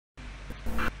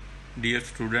Dear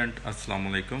student, Assalamu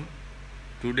alaikum.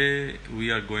 Today we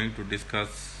are going to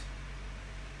discuss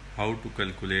how to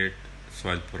calculate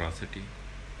soil porosity.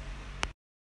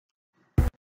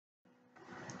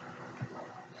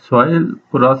 Soil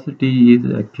porosity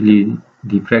is actually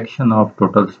the fraction of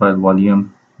total soil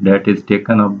volume that is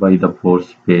taken up by the pore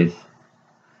space.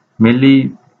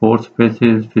 Mainly, pore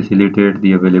spaces facilitate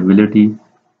the availability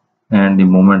and the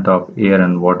movement of air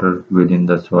and water within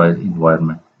the soil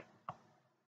environment.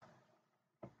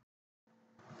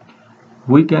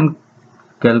 We can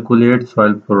calculate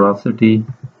soil porosity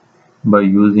by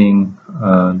using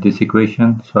this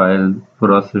equation. Soil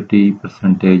porosity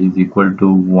percentage is equal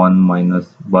to 1 minus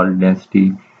bulk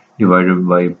density divided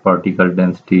by particle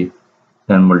density,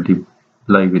 then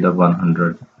multiply with a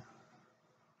 100.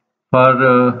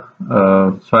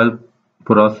 For soil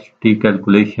porosity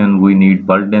calculation, we need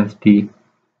bulk density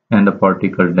and the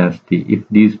particle density. If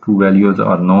these two values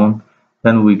are known,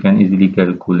 then we can easily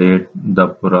calculate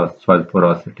the soil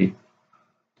porosity.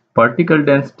 Particle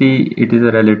density, it is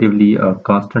a relatively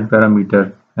constant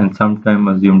parameter and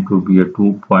sometimes assumed to be a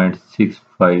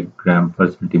 2.65 gram per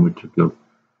centimeter cube.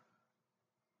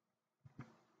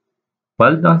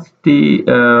 Bulk density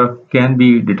can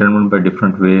be determined by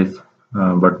different ways,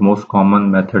 but most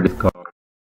common method is called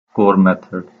core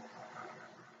method.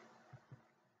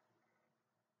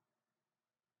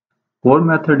 Core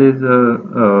method is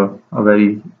a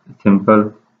very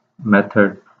simple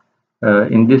method.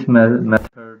 In this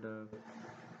method,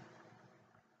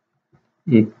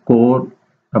 a core,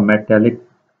 a metallic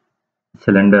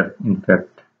cylinder, in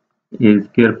fact, is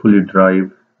carefully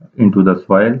driven into the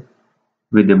soil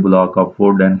with a block of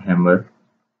wood and hammer,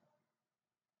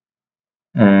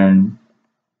 and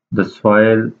the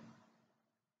soil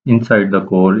inside the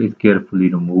core is carefully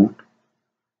removed,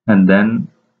 and then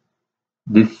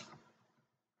this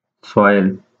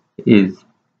soil is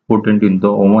put into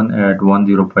the oven at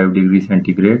 105 degrees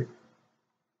centigrade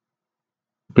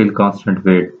till constant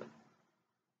weight.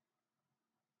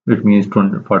 It means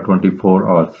for 24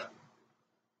 hours.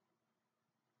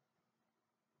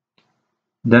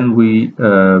 Then we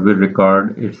will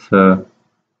record its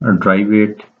dry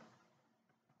weight,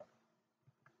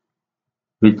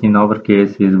 which in our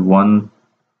case is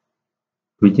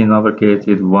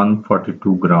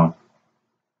 142 gram.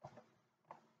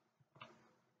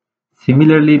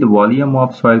 Similarly, the volume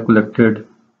of soil collected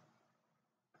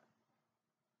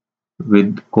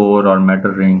with core or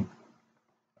metal ring,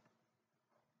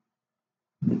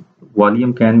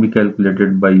 volume can be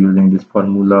calculated by using this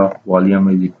formula. Volume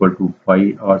is equal to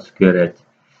pi r square h.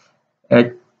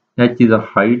 H is the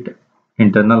height,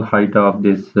 internal height of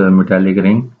this metallic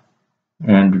ring,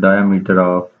 and diameter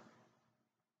of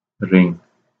ring.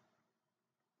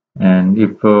 And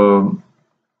if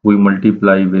we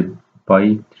multiply with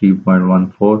pi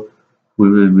 3.14, we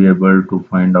will be able to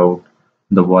find out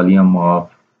the volume of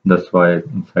the soil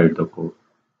inside the core.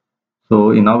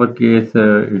 So in our case,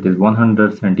 it is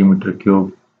 100 centimeter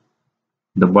cube.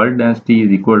 The bulk density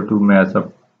is equal to mass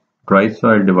of dry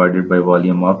soil divided by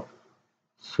volume of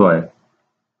soil.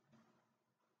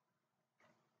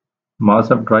 Mass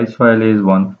of dry soil is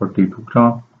 142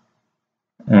 gram,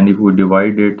 and if we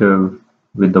divide it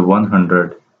with the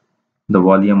 100, the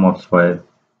volume of soil,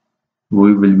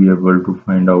 we will be able to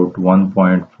find out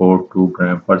 1.42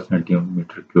 gram per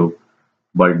centimeter cube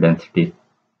bulk density.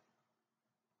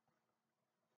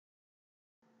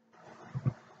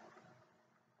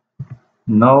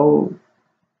 Now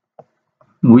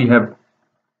we have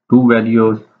two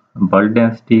values. Bulk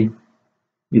density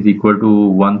is equal to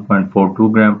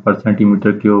 1.42 gram per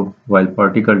centimeter cube, while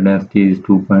particle density is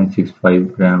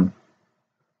 2.65 gram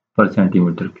per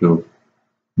centimeter cube.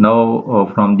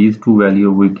 Now from these two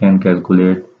values we can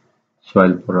calculate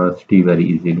soil porosity very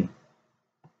easily.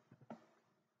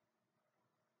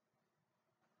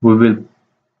 We will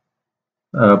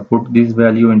put this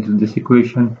value into this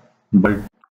equation. Bulk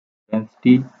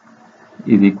density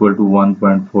is equal to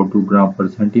 1.42 gram per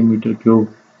centimeter cube,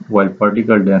 while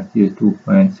particle density is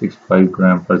 2.65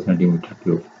 gram per centimeter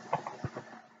cube.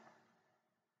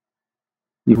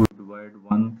 If we divide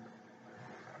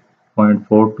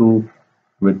 1.42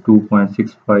 with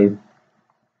 2.65,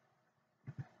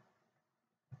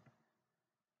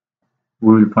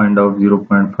 we will find out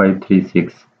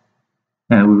 0.536,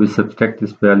 and we will subtract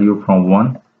this value from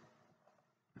 1,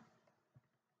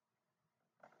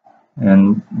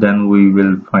 and then we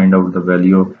will find out the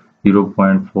value of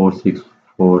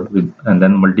 0.464 and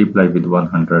then multiply with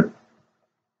 100.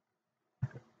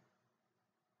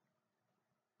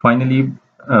 Finally,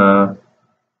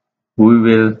 we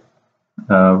will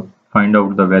find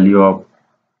out the value of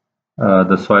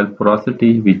the soil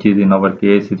porosity, which is in our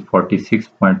case is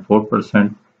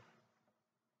 46.4%.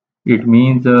 It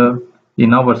means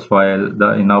in our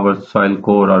soil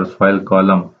core or soil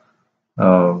column,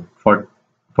 for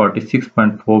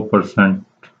 46.4%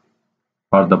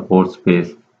 are the pore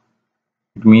space.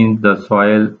 It means the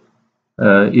soil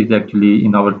is actually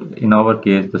in our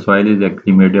case the soil is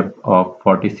actually made up of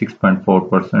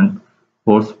 46.4%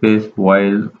 pore space,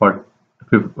 while for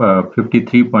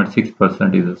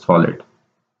 53.6% is a solid.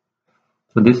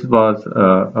 So this was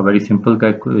a very simple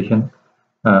calculation.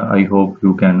 I hope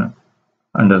you can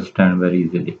understand very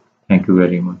easily. Thank you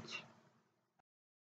very much.